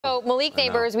So Malik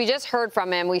Neighbors, we just heard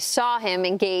from him. We saw him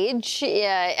engage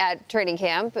at training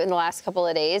camp in the last couple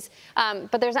of days,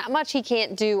 but there's not much he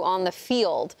can't do on the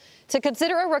field. To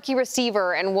consider a rookie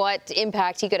receiver and what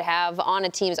impact he could have on a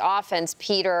team's offense,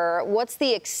 Peter, what's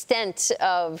the extent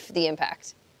of the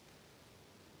impact?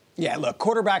 Yeah, look,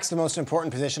 quarterback's the most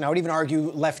important position. I would even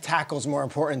argue left tackle's more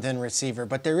important than receiver.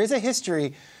 But there is a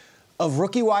history of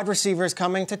rookie wide receivers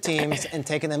coming to teams and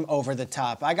taking them over the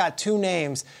top. I got two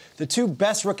names. The two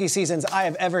best rookie seasons I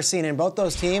have ever seen in both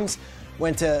those teams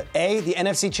went to A, the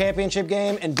NFC Championship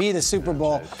game, and B, the Super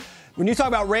Bowl. When you talk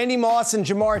about Randy Moss and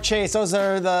Jamar Chase, those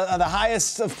are the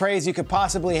highest of praise you could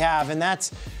possibly have. And that's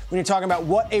when you're talking about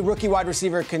what a rookie wide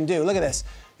receiver can do. Look at this.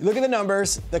 Look at the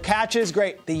numbers. The catches,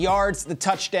 great. The yards, the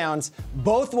touchdowns.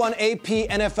 Both won AP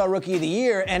NFL Rookie of the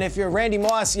Year. And if you're Randy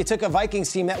Moss, you took a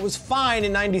Vikings team that was fine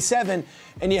in '97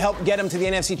 and you helped get them to the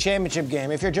NFC Championship game.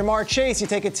 If you're Jamar Chase, you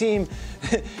take a team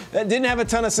that didn't have a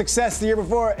ton of success the year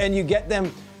before and you get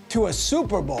them to a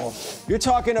Super Bowl. You're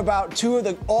talking about two of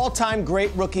the all-time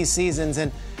great rookie seasons,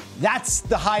 and that's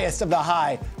the highest of the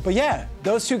high. But yeah,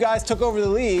 those two guys took over the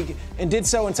league and did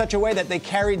so in such a way that they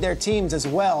carried their teams as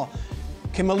well.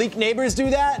 Can Malik Neighbors do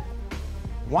that?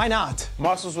 Why not?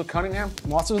 Moss was with Cunningham?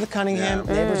 Moss was with Cunningham.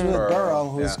 Yeah. Neighbors with Burrow,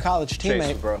 who's college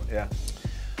teammate. Chase, bro. Yeah.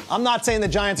 I'm not saying the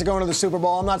Giants are going to the Super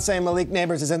Bowl. I'm not saying Malik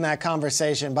Neighbors is in that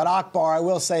conversation. But Akbar, I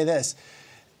will say this.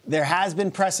 There has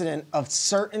been precedent of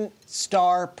certain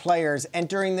star players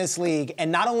entering this league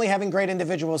and not only having great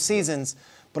individual seasons,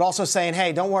 but also saying,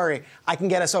 hey, don't worry, I can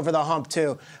get us over the hump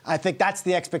too. I think that's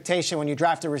the expectation when you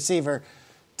draft a receiver.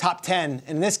 Top 10,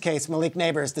 in this case, Malik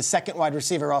Neighbors, the second wide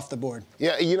receiver off the board.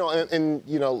 Yeah, and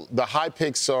the high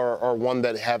picks are one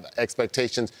that have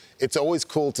expectations. It's always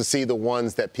cool to see the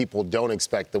ones that people don't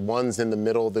expect, the ones in the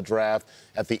middle of the draft,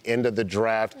 at the end of the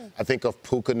draft. I think of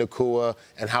Puka Nacua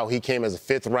and how he came as a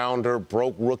fifth rounder,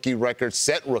 broke rookie record,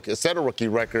 set a rookie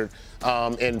record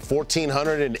in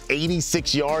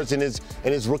 1,486 yards in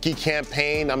his rookie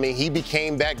campaign. I mean, he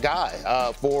became that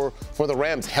guy for the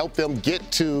Rams, helped them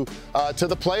get to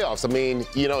the playoffs. I mean,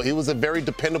 he was a very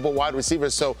dependable wide receiver.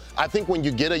 So I think when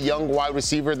you get a young wide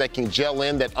receiver that can gel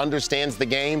in, that understands the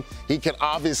game, he can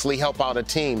obviously help out a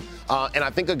team. And I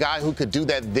think a guy who could do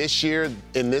that this year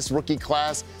in this rookie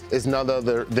class is none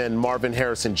other than Marvin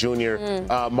Harrison Jr.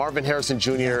 Marvin Harrison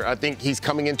Jr., I think he's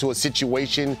coming into a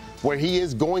situation where he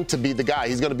is going to be the guy.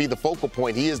 He's going to be the focal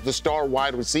point. He is the star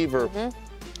wide receiver.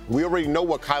 We already know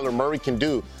what Kyler Murray can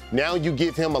do. Now you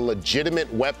give him a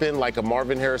legitimate weapon like a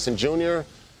Marvin Harrison Jr.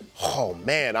 Oh,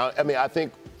 man. I mean, I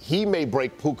think he may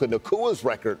break Puka Nacua's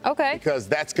record. Okay. Because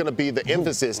that's going to be the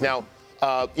emphasis. Now,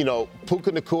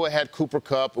 Puka Nacua had Cooper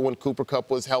Kupp when Cooper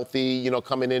Kupp was healthy,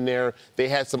 coming in there. They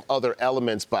had some other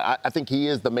elements, but I think he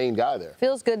is the main guy there.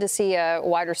 Feels good to see a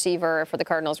wide receiver for the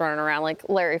Cardinals running around like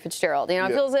Larry Fitzgerald.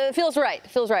 It feels right.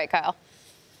 It feels right, Kyle.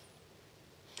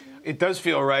 It does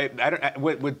feel right.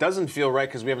 What doesn't feel right,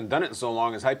 because we haven't done it in so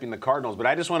long, is hyping the Cardinals. But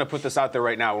I just want to put this out there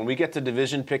right now. When we get to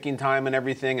division picking time and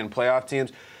everything and playoff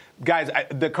teams, guys,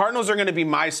 the Cardinals are going to be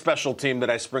my special team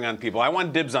that I spring on people. I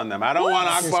want dibs on them. I don't want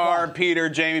Akbar, Peter,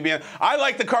 Jamie. I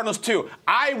like the Cardinals, too.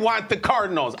 I want the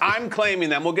Cardinals. I'm claiming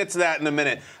them. We'll get to that in a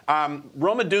minute.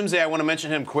 Roma Dunze, I want to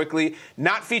mention him quickly.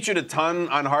 Not featured a ton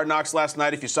on Hard Knocks last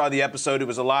night. If you saw the episode, it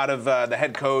was a lot of the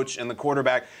head coach and the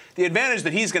quarterback. The advantage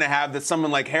that he's going to have that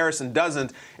someone like Harrison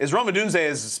doesn't is Roma Dunze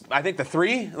is, I think, the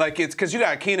 3. Like, it's because you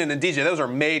got Keenan and DJ.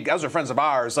 Those are friends of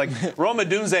ours. Like, Roma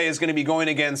Dunze is going to be going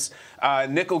against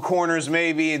nickel corners,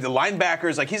 maybe, the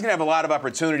linebackers. Like, he's going to have a lot of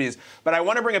opportunities. But I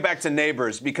want to bring it back to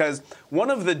Neighbors, because one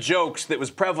of the jokes that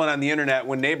was prevalent on the internet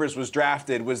when Neighbors was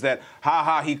drafted was that,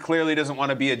 he clearly doesn't want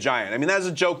to be a Giant. I mean, that was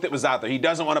a joke that was out there. He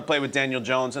doesn't want to play with Daniel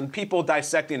Jones, and people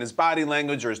dissecting his body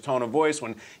language or his tone of voice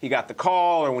when he got the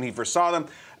call or when he first saw them.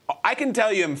 I can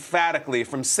tell you emphatically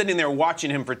from sitting there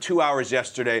watching him for 2 hours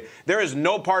yesterday, there is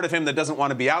no part of him that doesn't want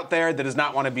to be out there, that does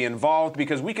not want to be involved,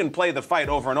 because we can play the fight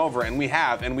over and over, and we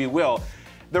have, and we will.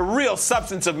 The real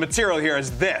substance of material here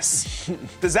is this.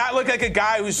 Does that look like a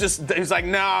guy who's like,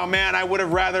 no, man, I would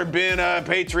have rather been a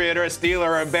Patriot or a Steeler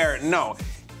or a Bear? No.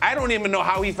 I don't even know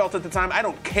how he felt at the time. I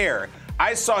don't care.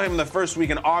 I saw him the first week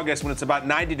in August when it's about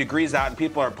 90 degrees out and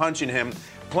people are punching him,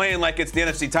 playing like it's the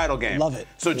NFC title game. Love it.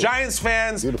 So Giants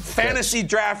fans, fantasy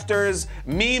drafters,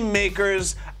 meme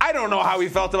makers, I don't know how he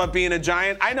felt about being a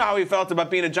Giant. I know how he felt about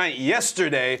being a Giant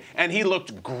yesterday, and he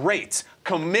looked great.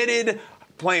 Committed,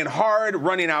 playing hard,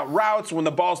 running out routes. When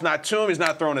the ball's not to him, he's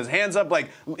not throwing his hands up. Like,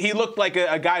 he looked like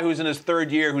a guy who's in his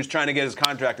third year who's trying to get his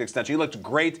contract extension. He looked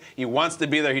great. He wants to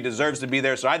be there. He deserves to be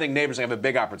there. So I think Neighbors have a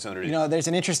big opportunity. You know, there's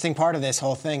an interesting part of this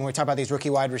whole thing when we talk about these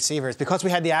rookie wide receivers. Because we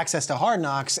had the access to Hard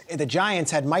Knocks, the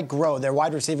Giants had Mike Groh, their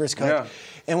wide receivers coach,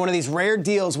 in one of these rare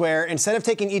deals where instead of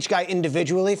taking each guy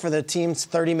individually for the team's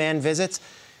 30-man visits,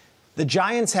 the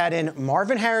Giants had in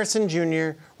Marvin Harrison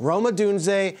Jr., Rome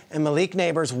Odunze, and Malik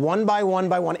Neighbors one by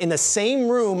one in the same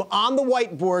room on the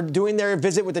whiteboard doing their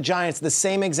visit with the Giants the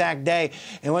same exact day.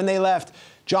 And when they left,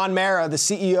 John Mara, the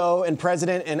CEO and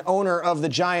president and owner of the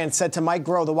Giants, said to Mike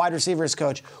Groh, the wide receivers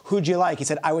coach, "Who'd you like?" He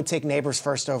said, "I would take Neighbors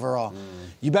first overall."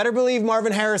 You better believe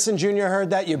Marvin Harrison Jr.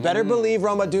 heard that. You better believe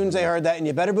Rome Odunze heard that. And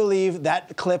you better believe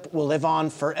that clip will live on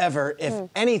forever. If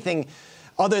anything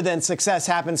other than success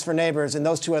happens for Neighbors, and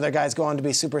those two other guys go on to be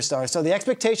superstars. So the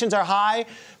expectations are high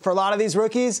for a lot of these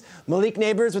rookies. Malik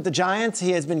Neighbors with the Giants,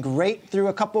 he has been great through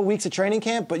a couple of weeks of training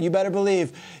camp, but you better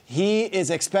believe he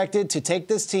is expected to take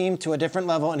this team to a different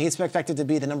level, and he's expected to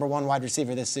be the #1 wide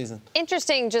receiver this season.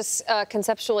 Interesting, just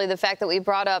conceptually, the fact that we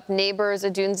brought up Neighbors,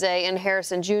 Odunze, and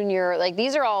Harrison Jr. Like,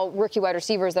 these are all rookie wide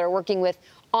receivers that are working with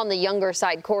on the younger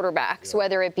side quarterbacks,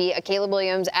 whether it be a Caleb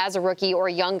Williams as a rookie or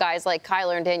young guys like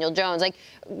Kyler and Daniel Jones. Like,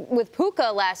 with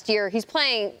Puka last year, he's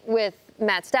playing with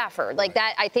Matt Stafford. Like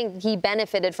that, I think he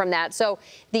benefited from that. So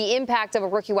the impact of a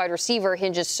rookie wide receiver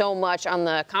hinges so much on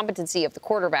the competency of the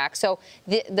quarterback. So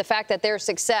the fact that their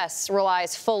success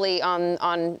relies fully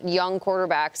on young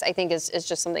quarterbacks, I think is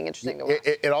just something interesting to watch.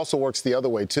 It also works the other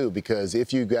way, too, because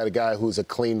if you've got a guy who's a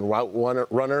clean route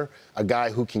runner, a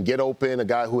guy who can get open, a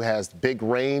guy who has big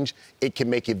range, it can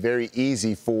make it very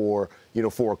easy for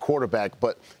a quarterback.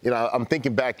 But, I'm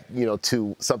thinking back,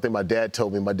 to something my dad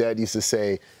told me. My dad used to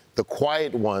say, the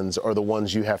quiet ones are the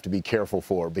ones you have to be careful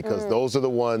for, because those are the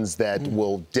ones that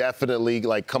will definitely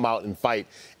come out and fight.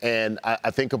 And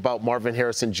I think about Marvin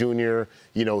Harrison Jr.,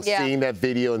 seeing that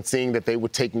video and seeing that they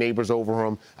would take Neighbors over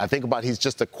him. I think about he's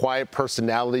just a quiet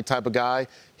personality type of guy.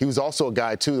 He was also a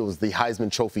guy, too, that was the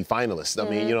Heisman Trophy finalist. I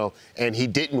mean, and he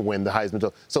didn't win the Heisman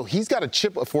Trophy. So he's got a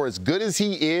chip for as good as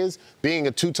he is, being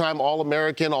a two-time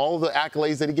All-American, all of the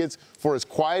accolades that he gets, for as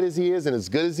quiet as he is and as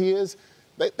good as he is,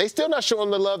 they still not showing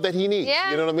the love that he needs.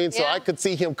 You know what I mean? So I could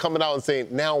see him coming out and saying,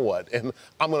 now what? And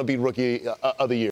I'm going to be Rookie of the Year.